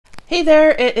Hey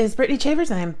there, it is Brittany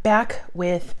Chavers and I'm back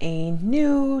with a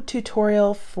new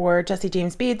tutorial for Jesse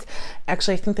James beads.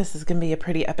 Actually, I think this is going to be a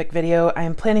pretty epic video. I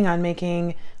am planning on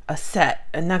making a set,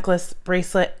 a necklace,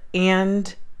 bracelet,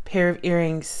 and pair of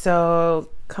earrings. So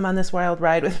come on this wild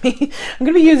ride with me. I'm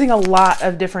going to be using a lot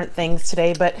of different things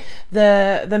today, but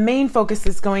the main focus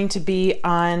is going to be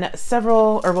on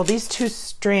these two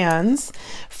strands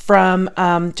from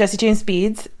Jesse James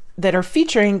beads that are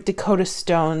featuring Dakota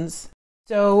stones.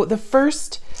 So the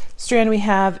first strand we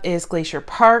have is Glacier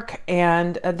Park,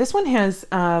 and this one has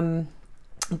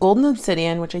golden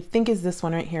obsidian, which I think is this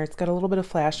one right here. It's got a little bit of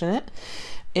flash in it.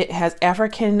 It has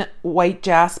African white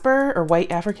jasper or white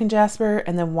African jasper,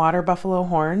 and then water buffalo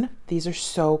horn. These are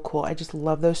so cool. I just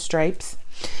love those stripes.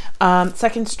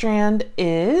 Second strand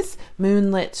is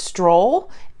Moonlit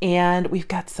Stroll, and we've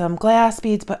got some glass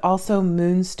beads, but also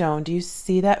moonstone. Do you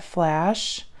see that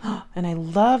flash? And I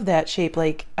love that shape.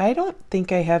 Like, I don't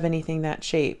think I have anything that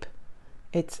shape.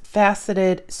 It's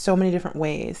faceted so many different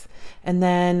ways. And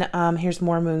then here's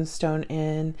more moonstone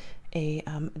in a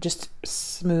just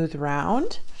smooth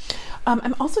round.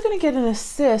 I'm also going to get an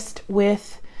assist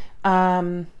with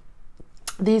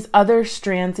these other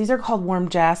strands. These are called warm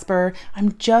jasper.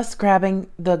 I'm just grabbing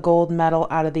the gold metal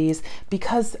out of these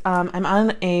because I'm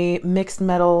on a mixed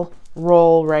metal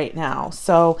roll right now.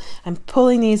 So I'm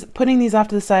putting these off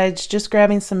to the sides, just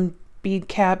grabbing some bead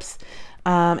caps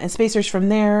and spacers from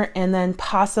there, and then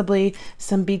possibly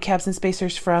some bead caps and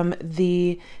spacers from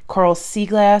the coral sea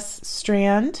glass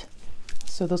strand.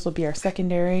 So those will be our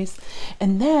secondaries.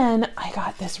 And then I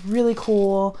got this really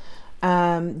cool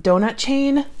donut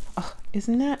chain. Oh,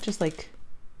 isn't that just like,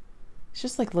 it's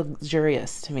just like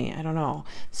luxurious to me. I don't know.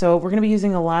 So we're going to be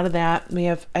using a lot of that.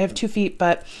 I have 2 feet,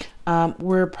 but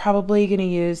we're probably going to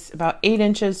use about 8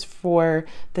 inches for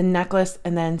the necklace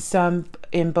and then some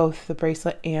in both the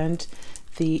bracelet and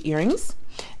the earrings.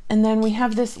 And then we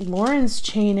have this Lauren's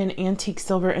chain in antique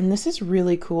silver, and this is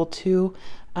really cool too.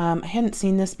 I hadn't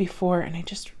seen this before, and I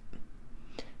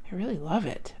really love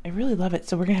it. I really love it.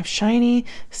 So we're going to have shiny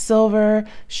silver,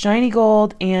 shiny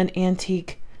gold, and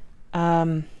antique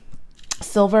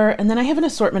silver, and then I have an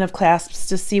assortment of clasps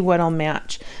to see what I'll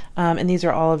match, and these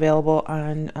are all available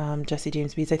on Jesse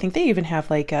James Beads. I think they even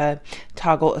have like a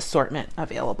toggle assortment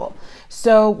available.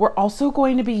 So we're also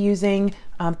going to be using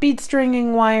bead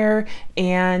stringing wire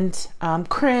and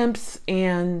crimps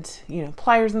and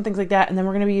pliers and things like that, and then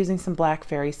we're going to be using some black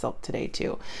fairy silk today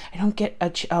too. I don't get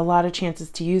a lot of chances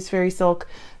to use fairy silk,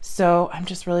 so I'm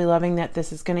just really loving that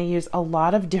this is going to use a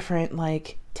lot of different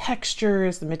like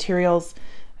textures and materials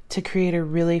to create a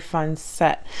really fun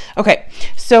set. Okay,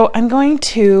 so I'm going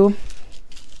to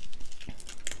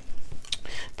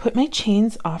put my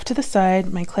chains off to the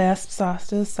side, my clasps off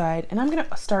to the side, and I'm going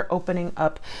to start opening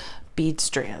up bead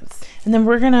strands. And then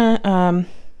we're going to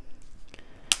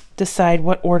decide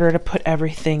what order to put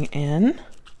everything in.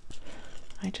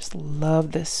 I just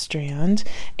love this strand,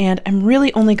 and I'm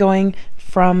really only going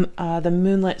from the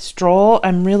Moonlit Stroll.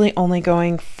 I'm really only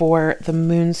going for the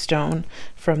moonstone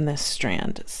from this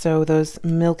strand. So those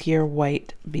milkier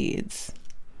white beads,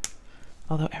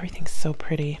 although everything's so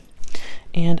pretty.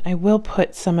 And I will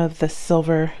put some of the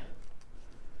silver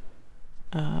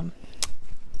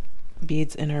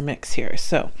beads in our mix here.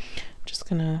 So I'm just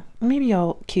gonna, maybe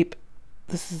I'll keep,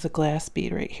 this is a glass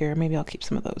bead right here. Maybe I'll keep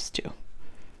some of those too.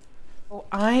 So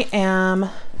I am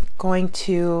going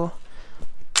to,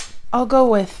 we're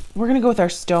going to go with our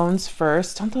stones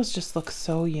first. Don't those just look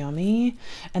so yummy?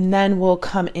 And then we'll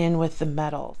come in with the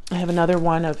metal. I have another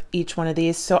one of each one of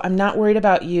these. So I'm not worried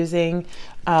about using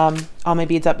all my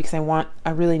beads up because I want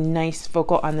a really nice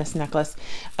focal on this necklace.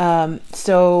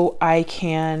 So I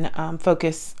can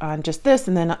focus on just this,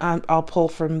 and then I'll pull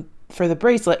for the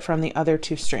bracelet from the other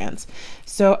 2 strands.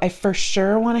 So I for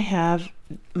sure want to have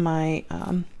my,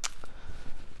 I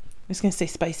was going to say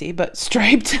spicy, but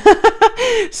striped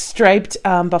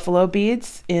buffalo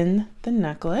beads in the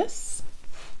necklace.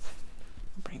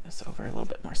 Bring this over a little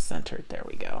bit more centered. There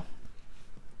we go.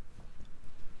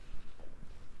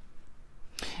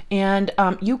 And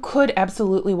you could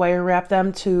absolutely wire wrap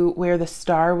them to where the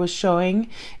star was showing.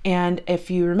 And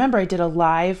if you remember, I did a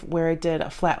live where I did a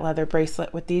flat leather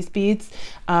bracelet with these beads.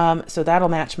 So that'll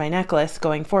match my necklace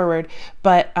going forward.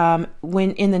 But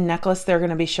when in the necklace, they're going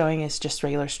to be showing is just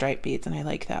regular striped beads. And I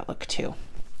like that look too.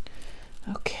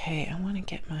 Okay, I want to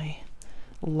get my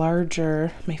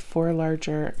 4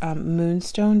 larger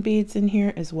moonstone beads in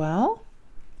here as well.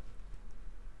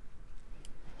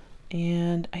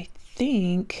 And I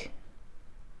think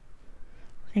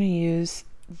we're going to use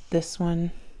this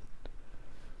one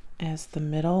as the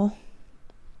middle.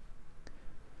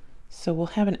 So we'll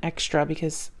have an extra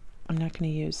because I'm not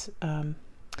going to use an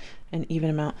even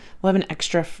amount. We'll have an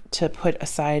extra to put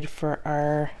aside for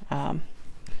our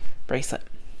bracelet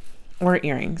or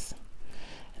earrings.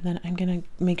 And then I'm going to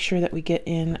make sure that we get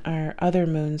in our other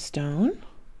moonstone.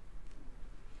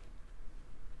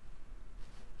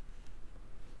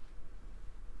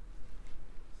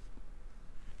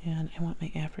 And I want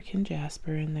my African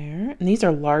Jasper in there. And these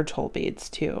are large hole beads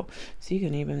too. So you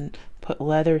can even put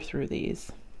leather through these.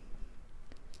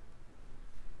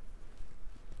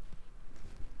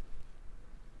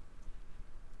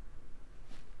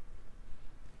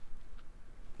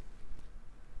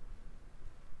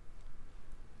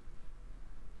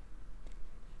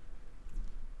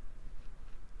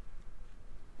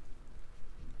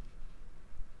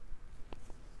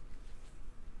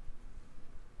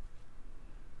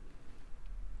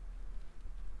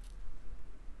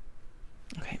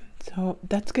 Okay, so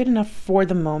that's good enough for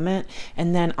the moment,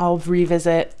 and then I'll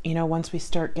revisit, you know, once we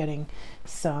start getting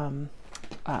some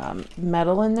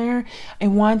metal in there. I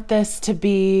want this to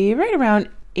be right around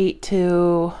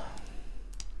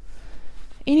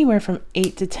anywhere from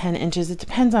 8 to 10 inches. It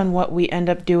depends on what we end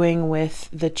up doing with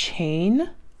the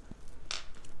chain.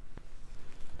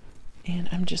 And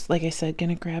I'm just, like I said,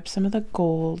 gonna grab some of the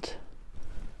gold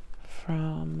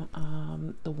from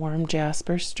the warm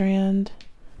Jasper strand.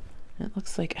 It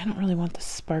looks like I don't really want the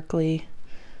sparkly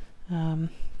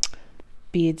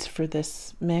beads for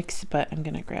this mix, but I'm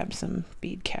gonna grab some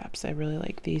bead caps. I really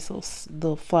like these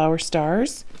little flower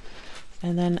stars.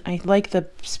 And then I like the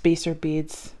spacer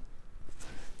beads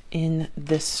in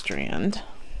this strand.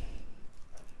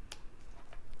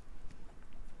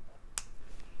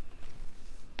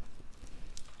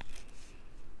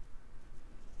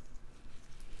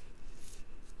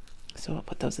 So I'll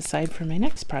put those aside for my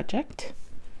next project.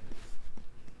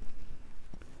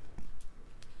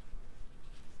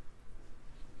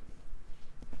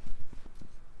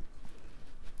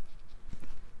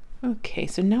 Okay,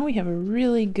 so now we have a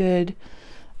really good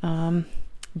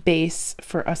base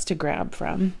for us to grab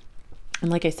from. And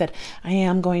like I said, I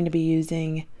am going to be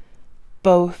using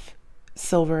both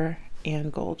silver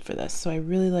and gold for this. So I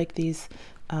really like these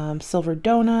silver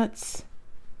donuts.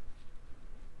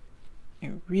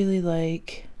 I really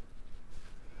like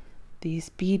these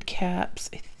bead caps.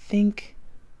 I think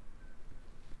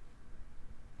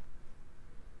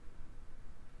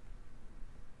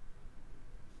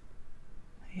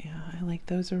I like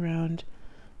those around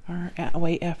our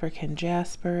white African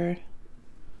Jasper.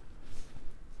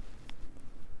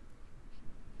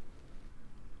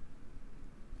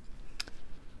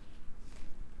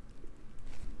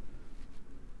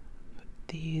 Put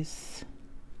these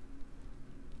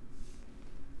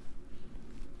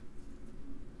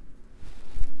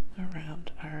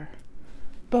around our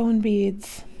bone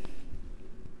beads.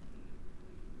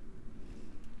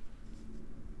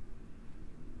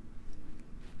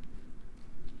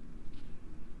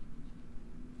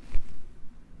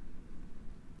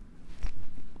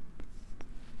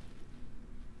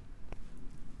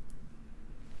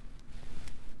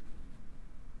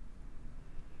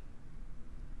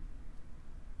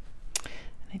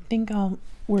 I think I'll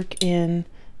work in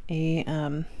a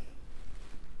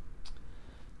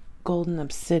golden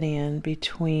obsidian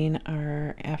between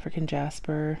our African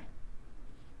Jasper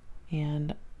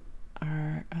and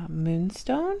our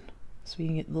moonstone, so we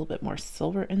can get a little bit more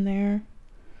silver in there.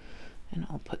 And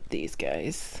I'll put these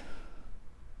guys.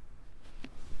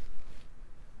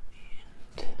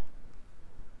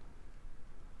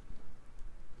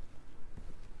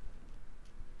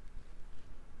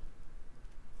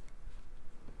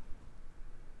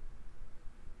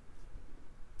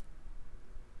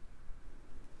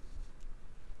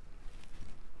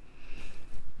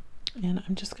 And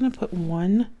I'm just going to put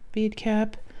one bead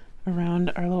cap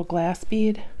around our little glass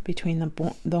bead between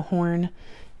the horn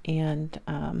and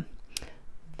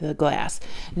the glass.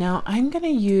 Now I'm going to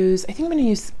use, I think I'm going to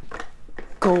use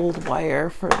gold wire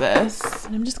for this.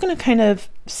 And I'm just going to kind of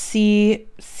see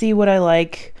what I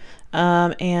like,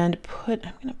 and put,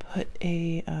 I'm going to put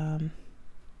a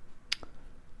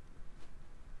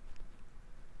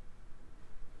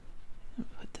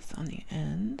put this on the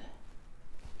end.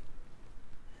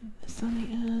 This on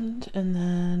the end, and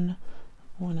then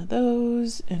one of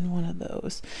those and one of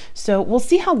those. So we'll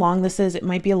see how long this is. It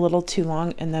might be a little too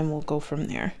long, and then we'll go from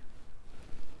there.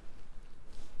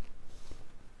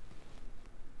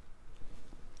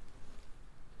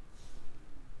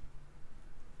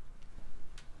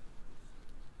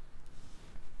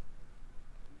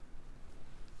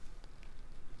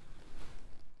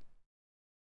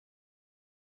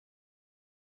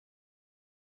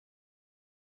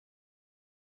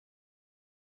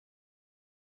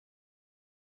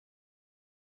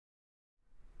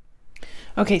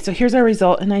 Okay, so here's our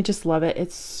result, and I just love it.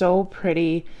 It's so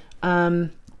pretty.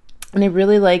 And I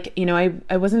really like, you know,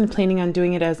 I wasn't planning on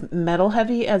doing it as metal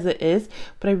heavy as it is,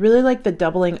 but I really like the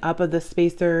doubling up of the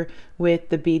spacer with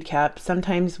the bead cap.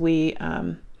 Sometimes we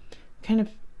kind of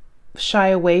shy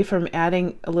away from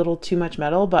adding a little too much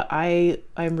metal, but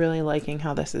I'm really liking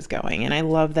how this is going. And I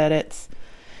love that it's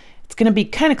going to be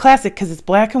kind of classic because it's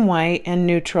black and white and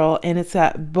neutral, and it's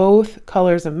got both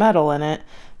colors of metal in it.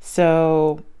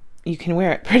 So you can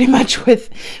wear it pretty much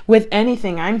with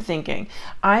anything, I'm thinking.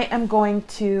 I am going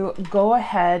to go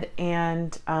ahead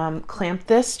and clamp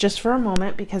this just for a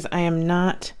moment because I am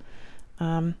not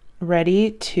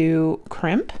ready to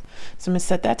crimp. So I'm going to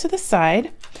set that to the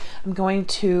side. I'm going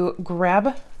to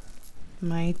grab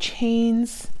my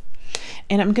chains,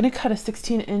 and I'm going to cut a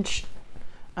 16-inch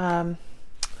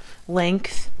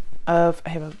length of, I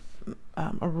have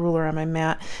a ruler on my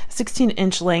mat,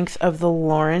 16-inch length of the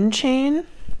Lauren chain.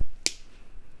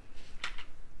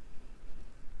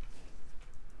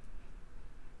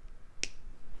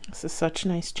 This is such a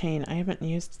nice chain. I haven't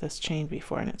used this chain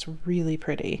before, and it's really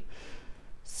pretty.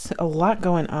 It's a lot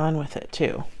going on with it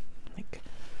too, like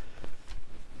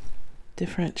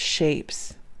different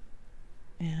shapes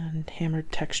and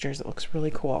hammered textures. It looks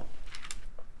really cool.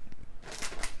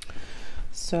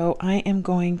 So I am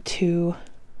going to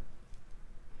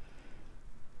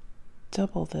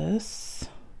double this.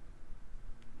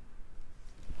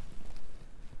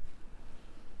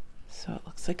 So it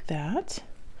looks like that.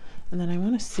 And then I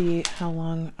want to see how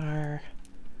long our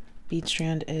bead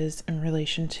strand is in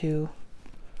relation to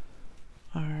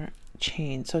our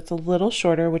chain. So it's a little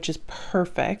shorter, which is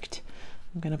perfect.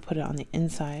 I'm going to put it on the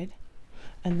inside.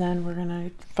 And then we're going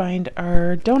to find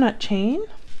our donut chain.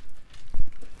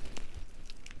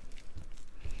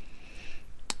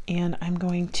 And I'm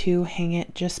going to hang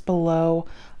it just below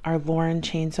our Lauren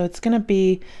chain. So it's going to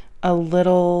be a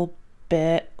little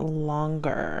bit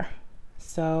longer.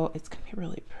 So it's going to be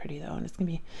really pretty though, and it's going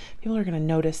to be, people are going to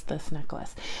notice this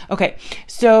necklace. Okay,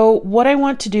 so what I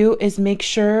want to do is make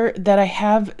sure that I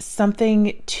have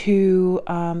something to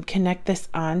connect this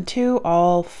onto,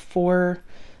 all four,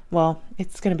 well,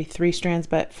 it's going to be 3 strands,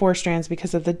 but 4 strands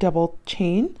because of the double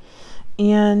chain.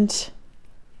 And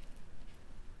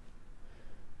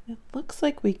it looks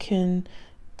like we can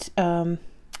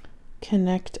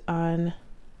connect on,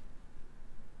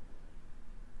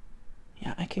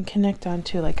 yeah, I can connect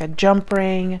onto like a jump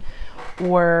ring,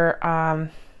 or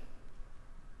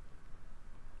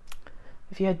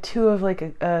if you had 2 of like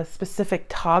a specific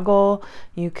toggle,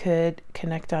 you could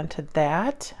connect onto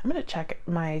that. I'm gonna check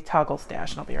my toggle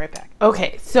stash and I'll be right back.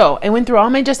 Okay, so I went through all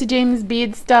my Jesse James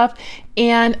bead stuff,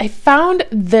 and I found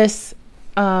this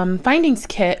findings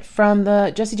kit from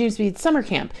the Jesse James Bead summer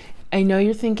camp. I know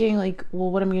you're thinking like, well,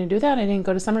 what am I going to do with that? I didn't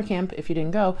go to summer camp. If you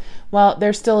didn't go, well,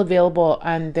 they're still available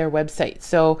on their website.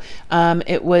 So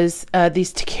it was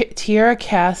these tiara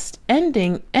cast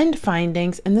end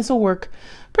findings, and this will work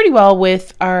pretty well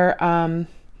with our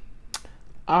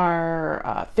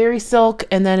fairy silk,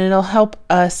 and then it'll help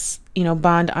us, you know,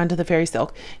 bond onto the fairy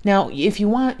silk. Now, if you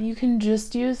want, you can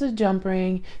just use a jump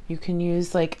ring. You can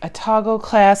use like a toggle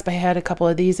clasp. I had a couple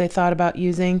of these I thought about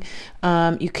using.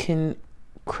 You can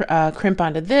crimp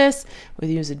onto this, or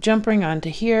use a jump ring onto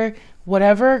here,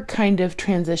 whatever kind of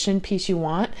transition piece you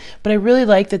want. But I really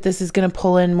like that this is going to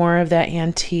pull in more of that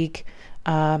antique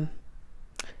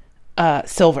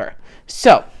silver.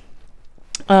 So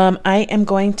I am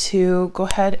going to go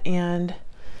ahead and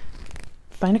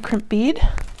find a crimp bead.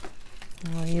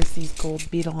 I'll use these gold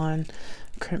beadle-on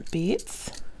crimp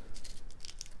beads.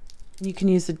 You can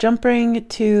use the jump ring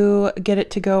to get it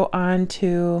to go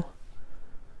onto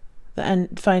the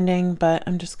end finding, but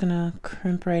I'm just gonna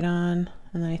crimp right on,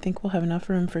 and then I think we'll have enough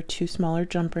room for 2 smaller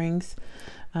jump rings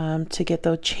to get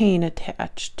the chain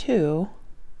attached to.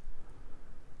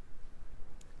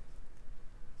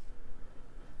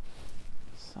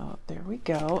 So there we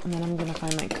go, and then I'm gonna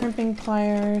find my crimping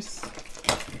pliers.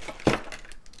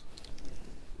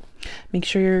 Make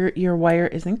sure your wire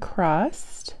isn't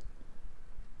crossed.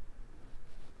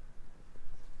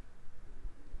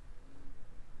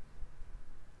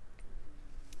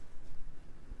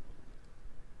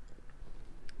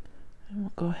 And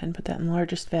we'll go ahead and put that in the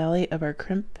largest valley of our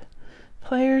crimp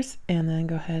pliers, and then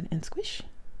go ahead and squish.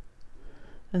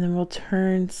 And then we'll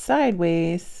turn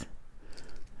sideways.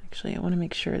 Actually, I want to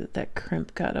make sure that that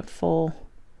crimp got a full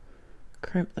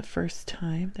crimp the first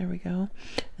time. There we go.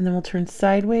 And then we'll turn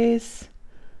sideways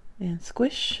and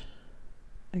squish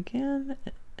again,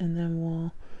 and then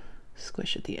we'll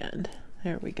squish at the end.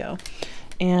 There we go.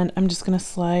 And I'm just going to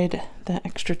slide that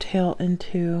extra tail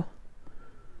into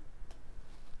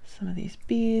some of these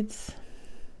beads.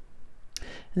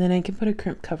 And then I can put a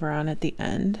crimp cover on at the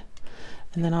end.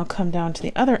 And then I'll come down to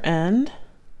the other end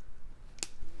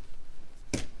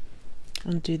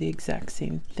and do the exact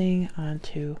same thing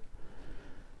onto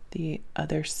the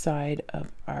other side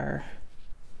of our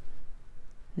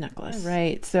necklace. All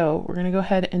right, so we're gonna go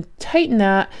ahead and tighten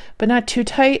that, but not too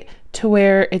tight to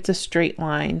where it's a straight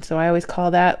line. So I always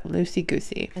call that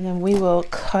loosey-goosey. And then we will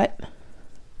cut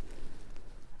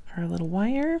our little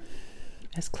wire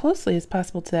as closely as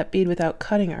possible to that bead without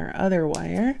cutting our other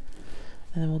wire.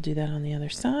 And then we'll do that on the other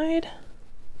side.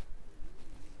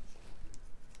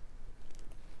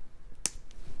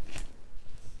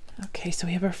 Okay, so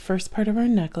we have our first part of our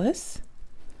necklace.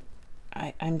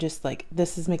 I'm just like,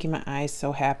 this is making my eyes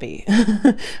so happy.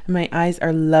 My eyes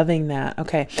are loving that.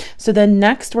 Okay, so then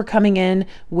next we're coming in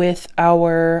with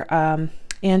our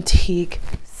antique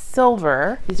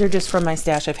silver. These are just from my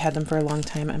stash. I've had them for a long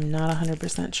time. I'm not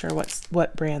 100% sure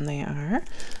what brand they are.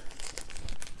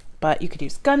 But you could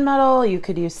use gunmetal, you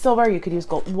could use silver, you could use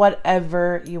gold,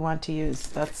 whatever you want to use.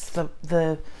 That's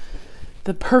the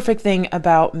perfect thing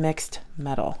about mixed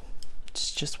metal.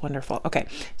 It's just wonderful. Okay,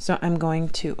 so I'm going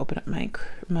to open up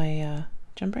my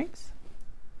jump rings,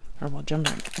 or well,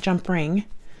 jump ring,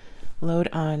 load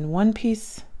on one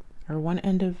piece or one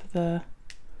end of the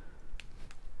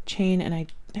chain, and I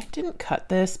didn't cut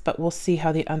this, but we'll see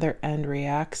how the other end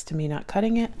reacts to me not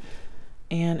cutting it.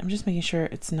 And I'm just making sure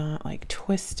it's not like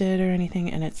twisted or anything,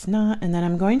 and it's not. And then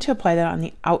I'm going to apply that on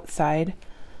the outside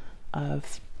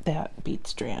of that bead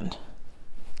strand.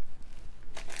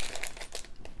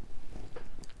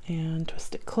 And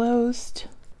twist it closed.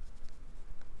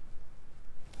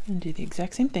 And do the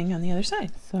exact same thing on the other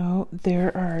side. So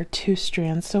there are 2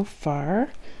 strands so far.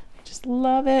 I just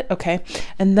love it. Okay,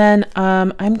 and then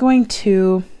I'm going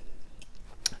to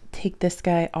take this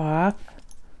guy off,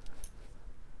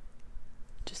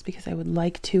 just because I would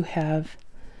like to have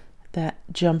that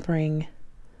jump ring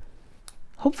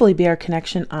hopefully be our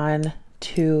connection on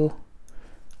to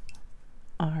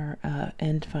our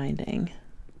end finding.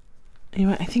 You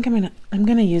know what, I think I'm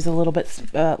gonna use a little bit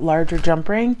larger jump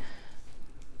ring.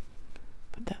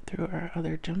 Put that through our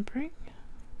other jump ring.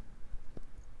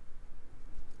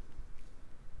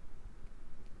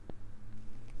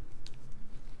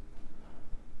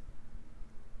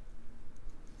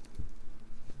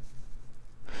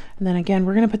 And then again,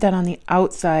 we're going to put that on the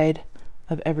outside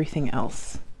of everything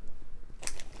else.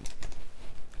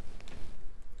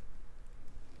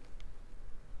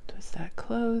 Twist that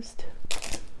closed.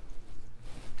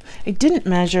 I didn't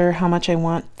measure how much I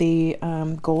want the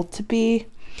gold to be,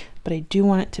 but I do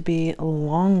want it to be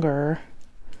longer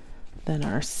than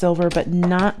our silver, but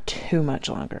not too much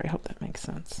longer. I hope that makes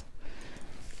sense.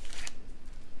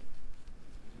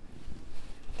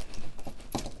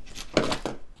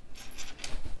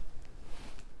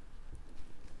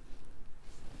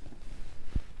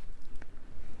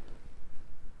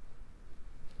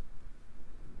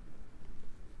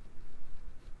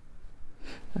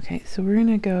 Okay, so we're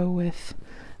gonna go with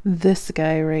this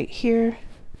guy right here.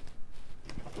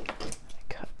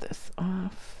 Cut this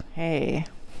off. Hey.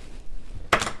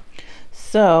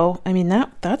 So, I mean,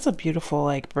 that's a beautiful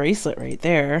like bracelet right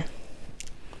there.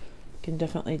 You can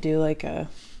definitely do like a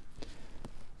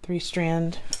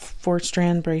 3-strand,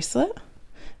 4-strand bracelet,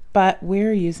 but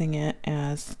we're using it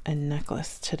as a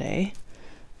necklace today.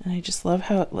 And I just love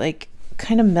how it like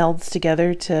kind of melds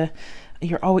together to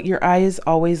your eye is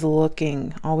always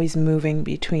looking, always moving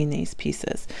between these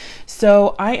pieces.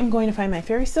 So I am going to find my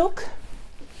fairy silk,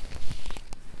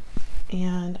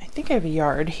 and I think I have a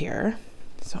yard here.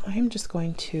 So I'm just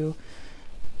going to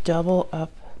double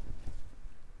up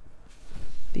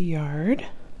the yard,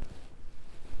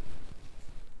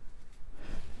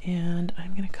 and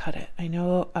I'm going to cut it. I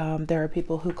know there are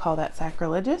people who call that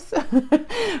sacrilegious,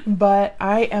 but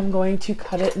I am going to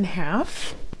cut it in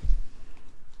half.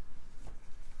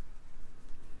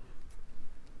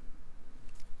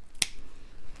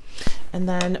 And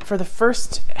then for the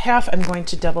first half, I'm going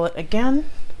to double it again.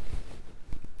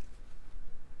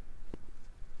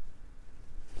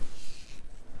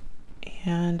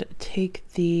 And take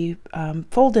the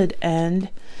folded end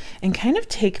and kind of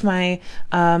take my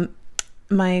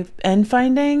my end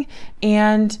finding,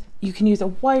 and you can use a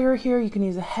wire here, you can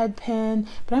use a head pin,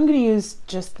 but I'm going to use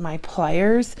just my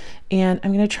pliers, and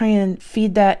I'm going to try and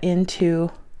feed that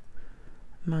into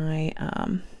my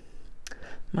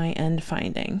my end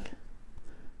finding.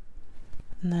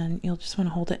 And then you'll just want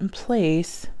to hold it in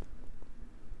place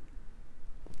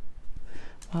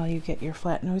while you get your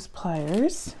flat nose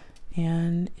pliers,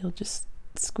 and you'll just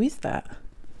squeeze that.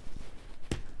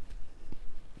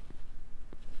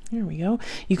 There we go.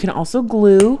 You can also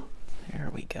glue.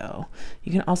 There we we go.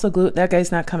 You can also glue, that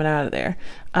guy's not coming out of there.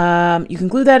 You can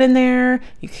glue that in there.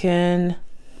 You can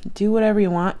do whatever you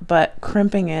want, but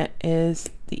crimping it is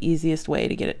the easiest way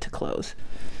to get it to close.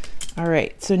 All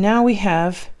right, so now we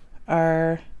have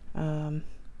our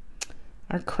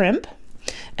crimp,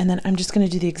 and then I'm just going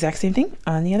to do the exact same thing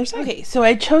on the other side. Okay, so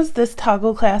I chose this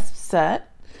toggle clasp set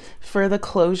for the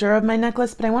closure of my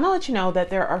necklace, but I want to let you know that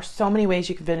there are so many ways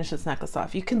you can finish this necklace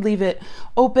off. You can leave it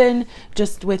open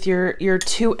just with your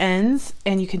two ends,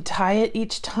 and you can tie it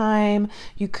each time.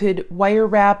 You could wire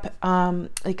wrap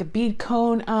like a bead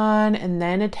cone on and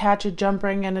then attach a jump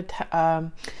ring and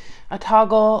a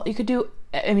toggle. You could do,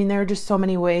 I mean, there are just so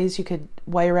many ways. You could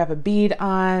wire wrap a bead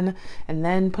on and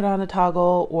then put on a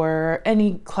toggle, or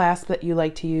any clasp that you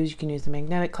like to use. You can use the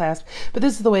magnetic clasp, but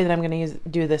this is the way that I'm going to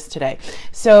do this today.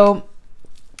 So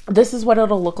this is what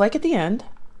it'll look like at the end.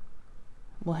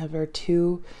 We'll have our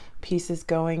two pieces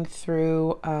going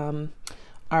through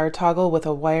our toggle with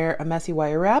a messy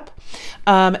wire wrap.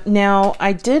 Now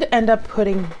I did end up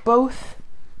putting both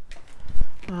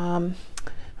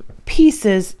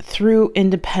pieces through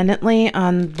independently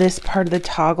on this part of the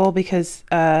toggle because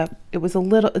it's a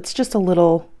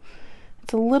little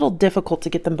difficult to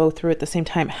get them both through at the same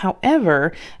time.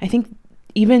 However, I think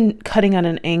even cutting on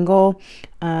an angle,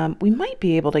 we might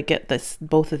be able to get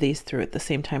both of these through at the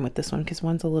same time with this one, because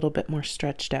one's a little bit more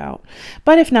stretched out.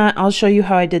 But if not, I'll show you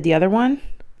how I did the other one.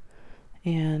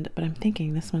 But I'm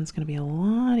thinking this one's going to be a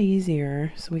lot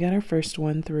easier. So we got our first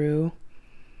one through.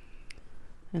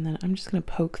 And then I'm just going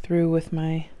to poke through with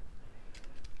my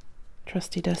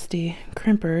trusty dusty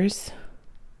crimpers.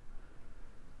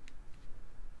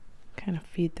 Kind of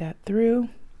feed that through.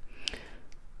 I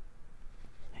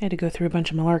had to go through a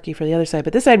bunch of malarkey for the other side,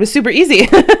 but this side was super easy,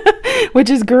 which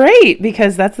is great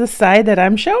because that's the side that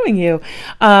I'm showing you.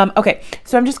 Okay,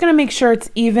 so I'm just going to make sure it's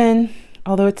even,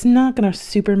 although it's not going to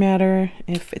super matter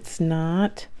if it's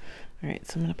not. All right,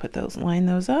 so I'm going to line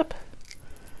those up.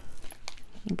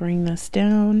 Bring this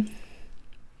down,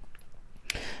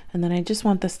 and then I just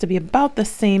want this to be about the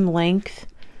same length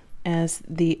as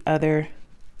the other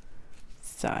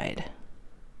side,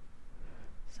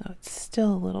 so it's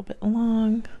still a little bit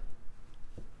long.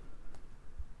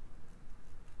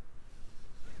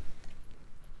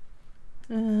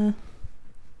 There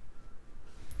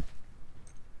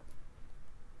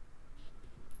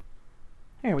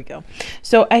we go.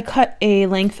 So I cut a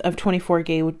length of 24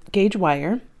 gauge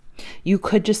wire. You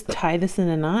could just tie this in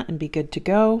a knot and be good to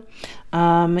go.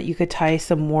 You could tie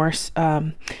some more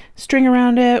string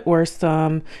around it, or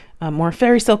some more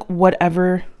fairy silk,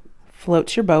 whatever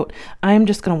floats your boat. I'm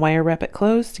just going to wire wrap it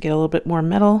closed to get a little bit more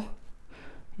metal.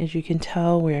 As you can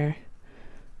tell, we're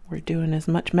doing as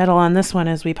much metal on this one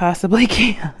as we possibly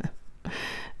can.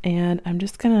 And I'm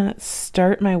just going to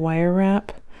start my wire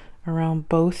wrap around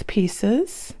both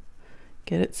pieces.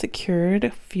 Get it secured,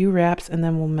 a few wraps, and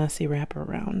then we'll messy wrap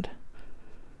around.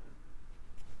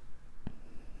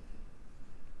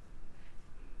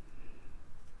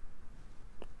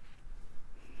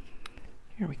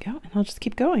 Here we go, and I'll just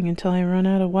keep going until I run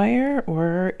out of wire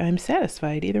or I'm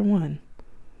satisfied, either one.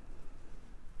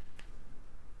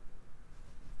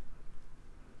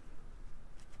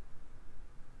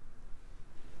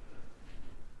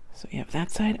 So we have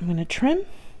that side. I'm going to trim.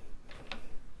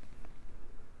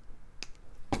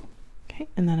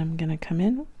 And then I'm going to come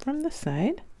in from the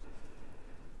side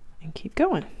and keep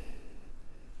going.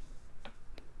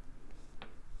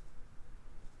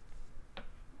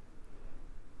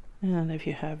 And if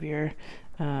you have your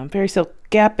fairy silk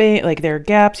gapping, like there are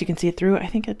gaps, you can see it through. I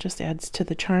think it just adds to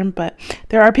the charm, but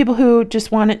there are people who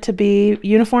just want it to be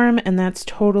uniform, and that's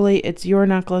totally, it's your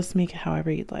necklace, make it however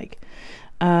you'd like.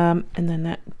 And then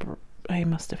that, I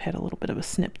must have had a little bit of a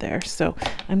snip there. So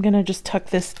I'm going to just tuck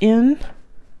this in.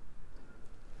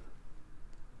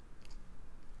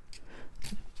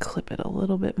 Clip it a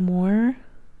little bit more.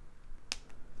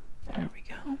 There we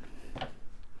go.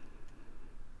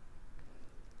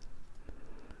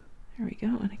 There we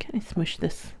go. And I kind of smush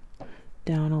this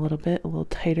down a little bit, a little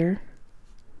tighter.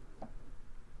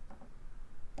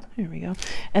 There we go.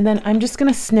 And then I'm just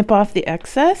going to snip off the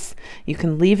excess. You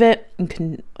can leave it and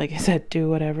can, like I said, do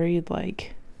whatever you'd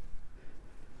like.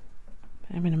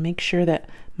 I'm going to make sure that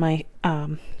my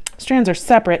strands are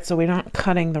separate so we're not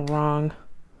cutting the wrong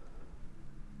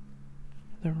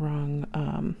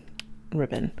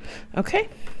ribbon. Okay,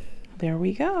 there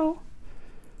we go.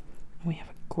 We have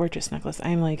a gorgeous necklace.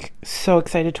 I'm like so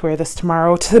excited to wear this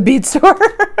tomorrow to the bead store.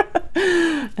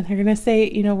 And they're gonna say,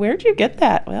 you know, where'd you get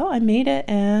that? Well, I made it,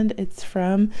 and it's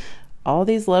from all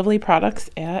these lovely products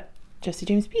at Jessie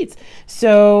James Beads.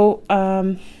 So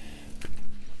let's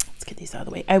get these out of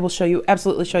the way. I will show you,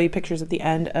 absolutely show you pictures at the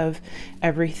end of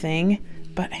everything,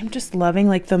 but I'm just loving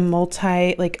like the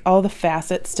like all the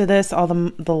facets to this, all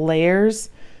the layers.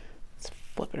 Let's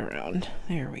flip it around.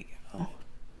 There we go.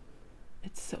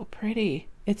 It's so pretty.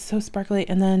 It's so sparkly.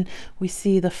 And then we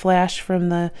see the flash from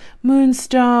the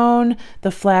moonstone,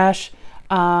 the flash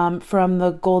from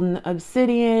the golden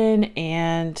obsidian,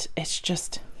 and it's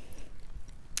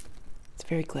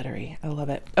very glittery. I love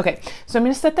it. Okay, so I'm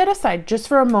going to set that aside just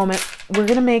for a moment. We're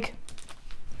going to make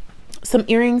some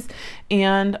earrings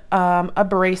and a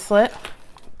bracelet.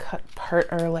 Cut apart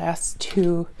our last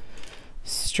 2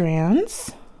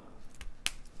 strands.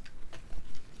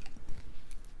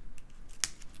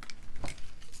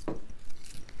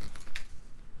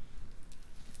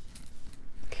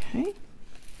 Okay.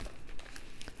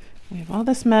 We have all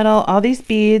this metal, all these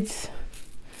beads,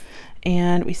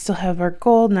 and we still have our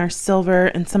gold and our silver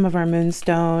and some of our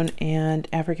moonstone and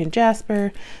African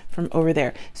jasper from over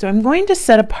there. So I'm going to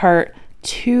set apart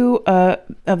 2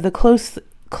 of the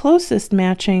closest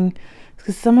matching,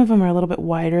 because some of them are a little bit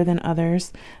wider than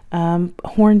others,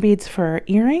 horn beads for our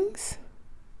earrings.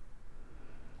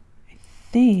 I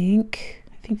think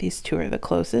these 2 are the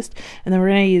closest, and then we're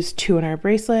going to use 2 in our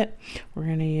bracelet. We're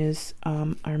going to use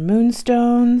our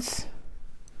moonstones.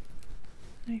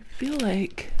 I feel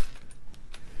like,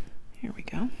 here we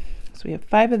go. So we have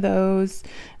 5 of those,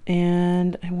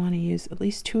 and I want to use at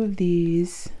least 2 of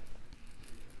these.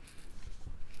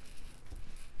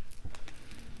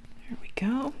 There we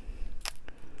go.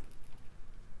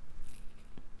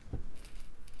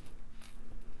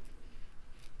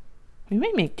 We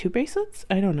might make 2 bracelets.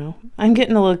 I don't know. I'm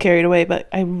getting a little carried away, but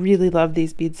I really love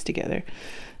these beads together.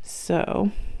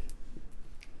 So,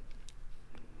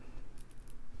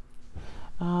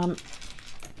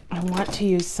 I want to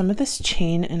use some of this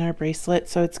chain in our bracelet.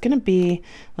 So it's going to be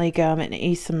like an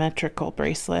asymmetrical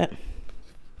bracelet.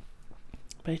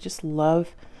 But I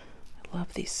love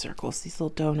these circles, these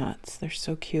little donuts. They're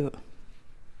so cute.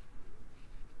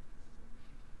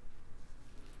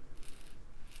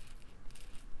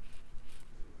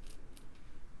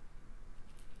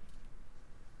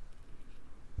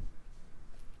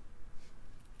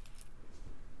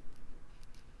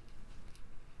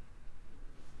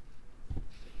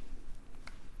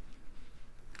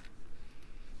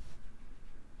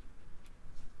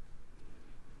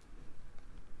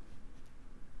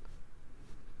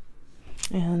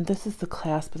 And this is the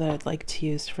clasp that I'd like to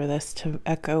use for this to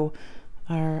echo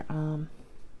our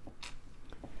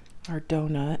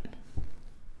donut.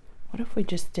 What if we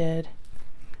just did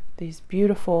these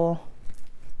beautiful,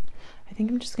 I think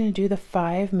I'm just going to do the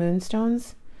 5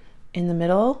 moonstones in the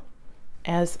middle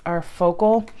as our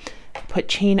focal, put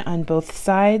chain on both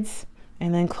sides,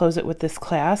 and then close it with this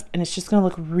clasp, and it's just going to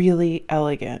look really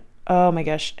elegant. Oh my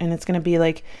gosh. And it's going to be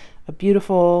like a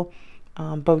beautiful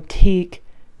boutique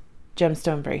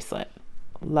gemstone bracelet.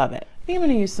 Love it. I think I'm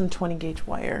going to use some 20 gauge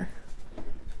wire.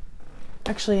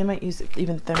 Actually, I might use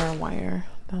even thinner wire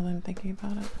now that I'm thinking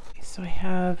about it. So I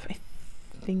have,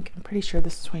 I'm pretty sure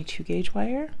this is 22 gauge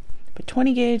wire, but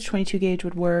 20 gauge, 22 gauge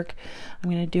would work. I'm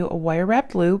going to do a wire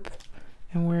wrapped loop,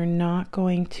 and we're not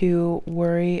going to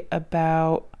worry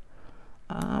about,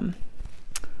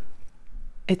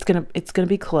 it's going to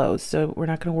be closed. So we're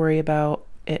not going to worry about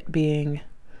it being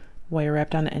wire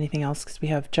wrapped onto anything else because we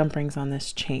have jump rings on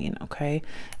this chain. Okay.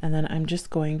 And then I'm just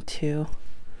going to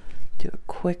do a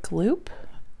quick loop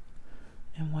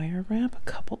and wire wrap a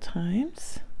couple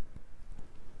times.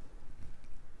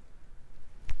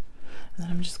 And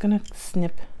then I'm just going to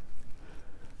snip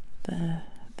the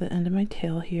end of my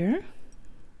tail here.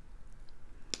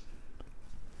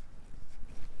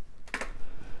 I'm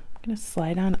going to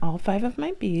slide on all 5 of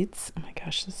my beads. Oh my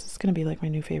gosh, this is going to be like my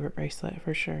new favorite bracelet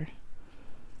for sure.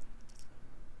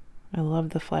 I love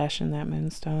the flash in that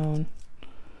moonstone.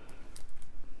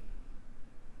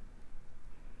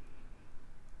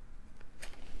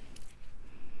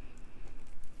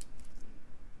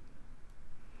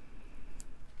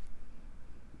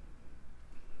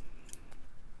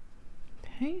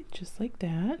 Okay, just like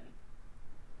that.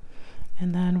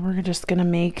 And then we're just going to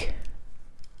make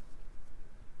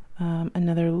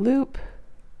another loop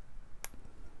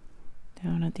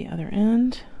down at the other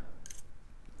end.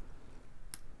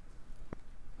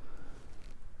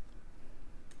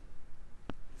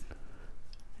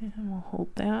 And we'll hold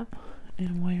that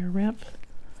and wire wrap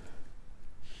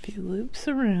a few loops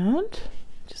around,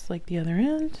 just like the other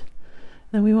end.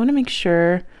 Then we want to make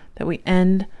sure that we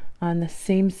end on the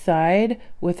same side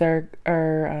with the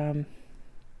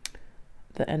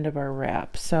end of our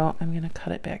wrap. So I'm going to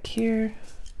cut it back here.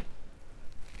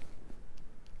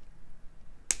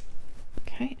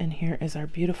 Okay, and here is our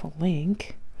beautiful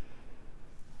link.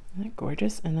 Isn't that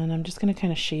gorgeous? And then I'm just going to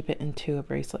kind of shape it into a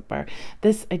bracelet bar.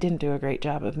 This, I didn't do a great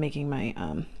job of making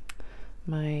my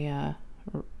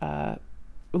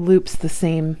loops the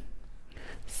same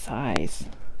size,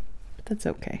 but that's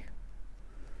okay.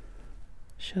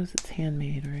 Shows it's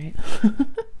handmade, right?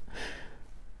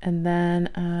 And then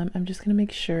I'm just going to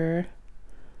make sure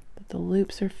that the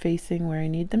loops are facing where I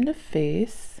need them to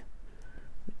face,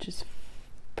 which is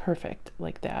perfect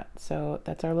like that. So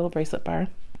that's our little bracelet bar.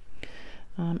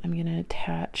 I'm going to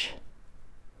attach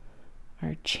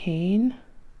our chain,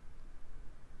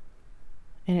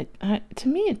 and to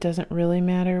me it doesn't really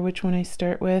matter which one I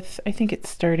start with. I think it's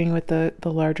starting with the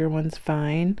larger one's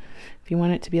fine. If you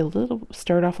want it to be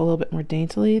start off a little bit more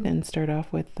daintily, then start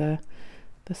off with the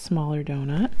smaller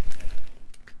donut.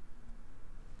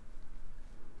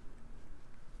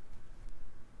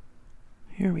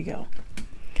 Here we go.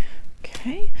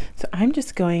 Okay, so I'm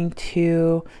just going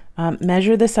to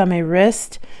measure this on my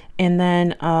wrist and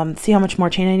then see how much more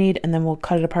chain I need, and then we'll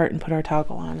cut it apart and put our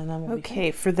toggle on, and then we'll okay,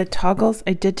 for the toggles,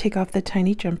 I did take off the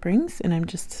tiny jump rings, and I'm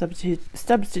just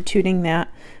substituting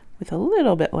that with a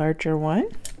little bit larger one.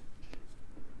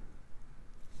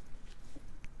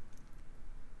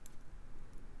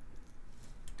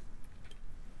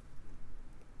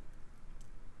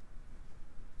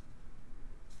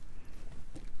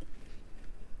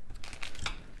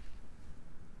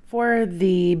 For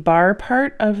the bar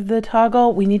part of the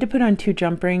toggle, we need to put on 2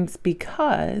 jump rings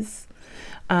because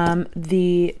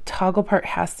the toggle part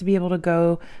has to be able to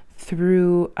go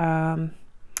through,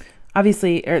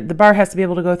 obviously, the bar has to be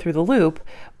able to go through the loop,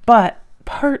 but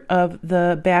part of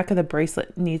the back of the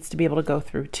bracelet needs to be able to go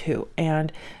through too.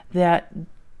 And that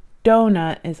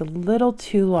donut is a little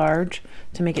too large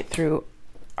to make it through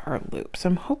our loop. So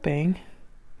I'm hoping,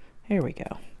 here we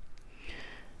go.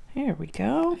 Here we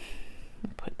go.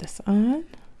 Put this on.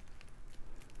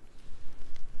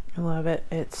 I love it.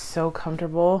 It's so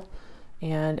comfortable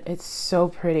and it's so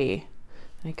pretty.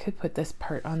 I could put this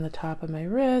part on the top of my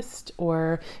wrist,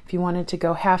 or if you wanted to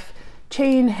go half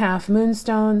chain, half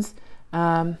moonstones.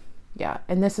 Yeah,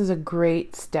 and this is a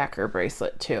great stacker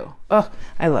bracelet too. Oh,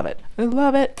 I love it. I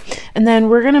love it. And then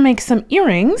we're gonna make some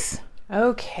earrings.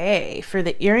 Okay, for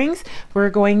the earrings,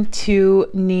 we're going to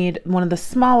need one of the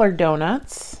smaller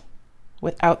donuts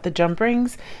without the jump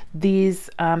rings, these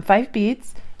 5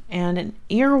 beads, and an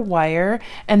ear wire,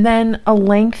 and then a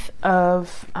length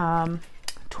of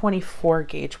 24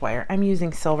 gauge wire. I'm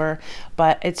using silver,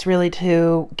 but it's really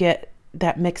to get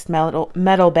that mixed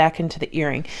metal back into the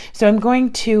earring. So I'm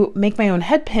going to make my own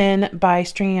head pin by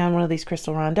stringing on one of these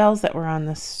crystal rondelles that were on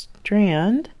the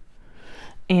strand,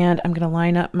 and I'm going to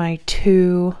line up my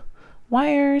 2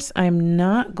 wires. I'm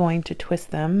not going to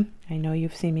twist them. I know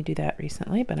you've seen me do that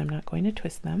recently, but I'm not going to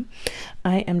twist them.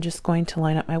 I am just going to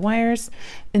line up my wires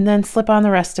and then slip on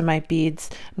the rest of my beads.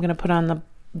 I'm going to put on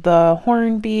the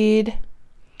horn bead,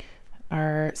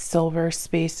 our silver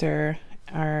spacer,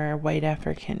 our white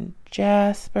African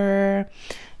Jasper,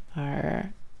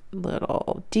 our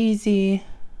little daisy.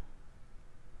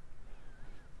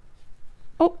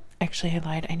 Oh, actually I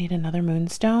lied. I need another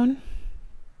moonstone.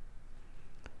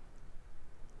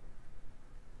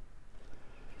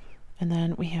 And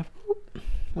then we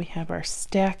have our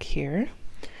stack here,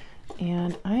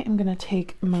 and I am going to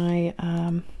take my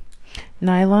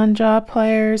nylon jaw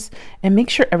pliers and make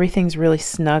sure everything's really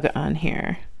snug on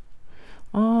here,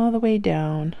 all the way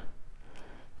down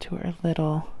to our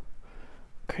little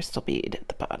crystal bead at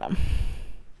the bottom.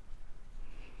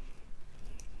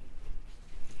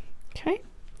 Okay,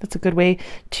 that's a good way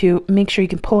to make sure you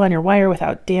can pull on your wire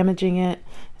without damaging it.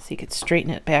 So you could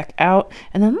straighten it back out.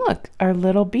 And then look, our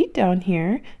little bead down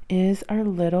here is our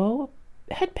little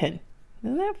head pin.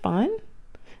 Isn't that fun?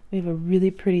 We have a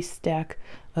really pretty stack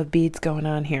of beads going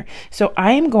on here. So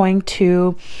I am going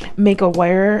to make a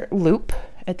wire loop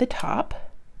at the top.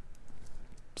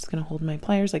 Just gonna hold my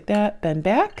pliers like that, bend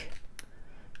back,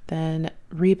 then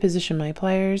reposition my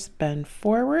pliers, bend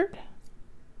forward,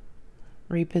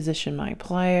 reposition my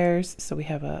pliers so we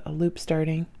have a loop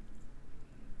starting,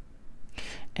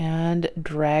 and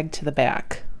drag to the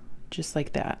back, just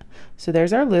like that. So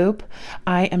there's our loop.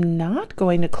 I am not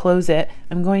going to close it.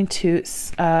 I'm going to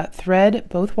thread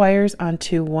both wires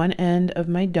onto one end of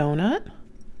my donut,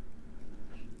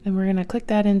 and we're going to click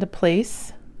that into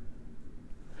place,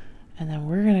 and then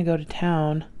we're going to go to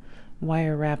town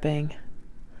wire wrapping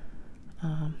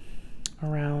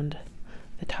around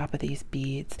the top of these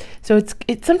beads. So it's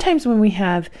sometimes when we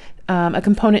have a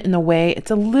component in the way,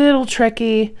 it's a little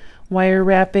tricky wire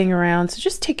wrapping around, so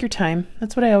just take your time.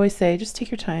 That's what I always say, just take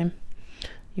your time.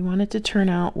 You want it to turn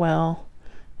out well,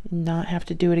 not have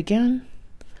to do it again.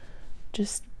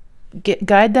 Just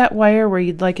guide that wire where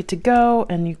you'd like it to go,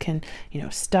 and you can, you know,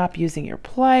 stop using your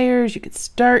pliers. You could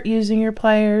start using your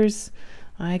pliers.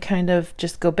 I kind of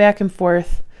just go back and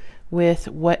forth with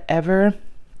whatever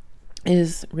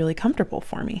is really comfortable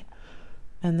for me.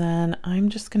 And then I'm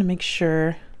just going to make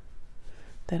sure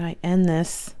that I end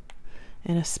this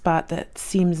in a spot that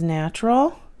seems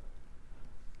natural.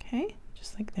 Okay,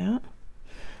 just like that.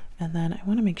 And then I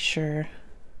want to make sure,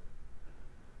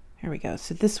 here we go.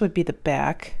 So this would be the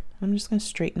back. I'm just going to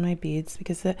straighten my beads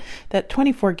because that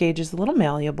 24 gauge is a little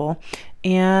malleable.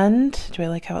 And do I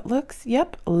like how it looks?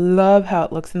 Yep, love how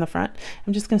it looks in the front.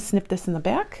 I'm just going to snip this in the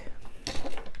back.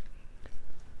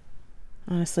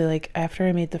 Honestly, like after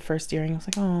I made the first earring, I was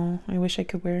like, oh, I wish I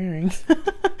could wear earrings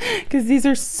because these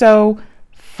are so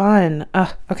fun.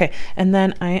 Okay, and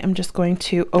then I am just going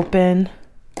to open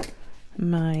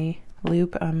my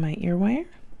loop on my ear wire.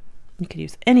 You could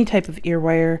use any type of ear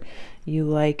wire you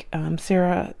like.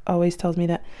 Sarah always tells me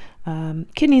that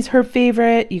kidney's her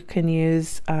favorite. You can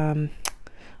use, oh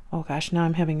gosh, now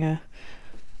I'm having a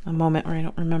moment where I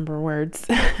don't remember words.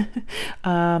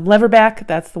 Leverback,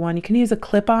 that's the one. You can use a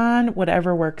clip-on,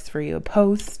 whatever works for you, a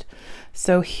post.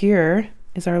 So here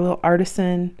is our little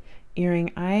artisan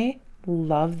earring. I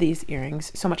love these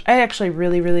earrings so much. I actually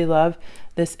really, really love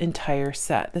this entire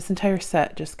set. This entire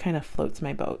set just kind of floats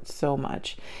my boat so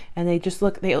much. And they just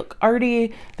look, they look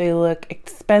arty, they look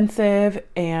expensive,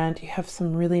 and you have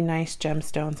some really nice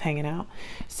gemstones hanging out.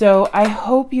 So I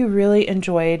hope you really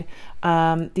enjoyed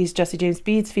these Jesse James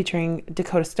beads featuring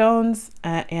Dakota stones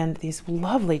and these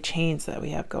lovely chains that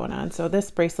we have going on. So this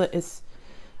bracelet is,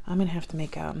 I'm gonna have to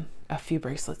make a few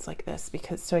bracelets like this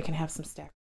because so I can have some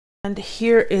stack. And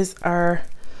here is our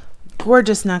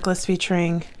gorgeous necklace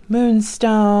featuring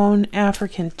moonstone,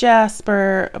 African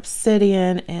jasper,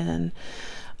 obsidian, and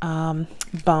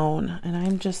bone. And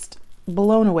I'm just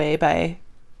blown away by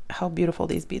how beautiful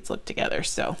these beads look together.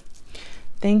 So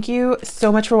thank you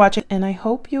so much for watching, and I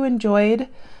hope you enjoyed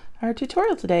our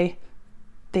tutorial today.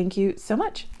 Thank you so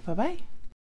much. Bye-bye.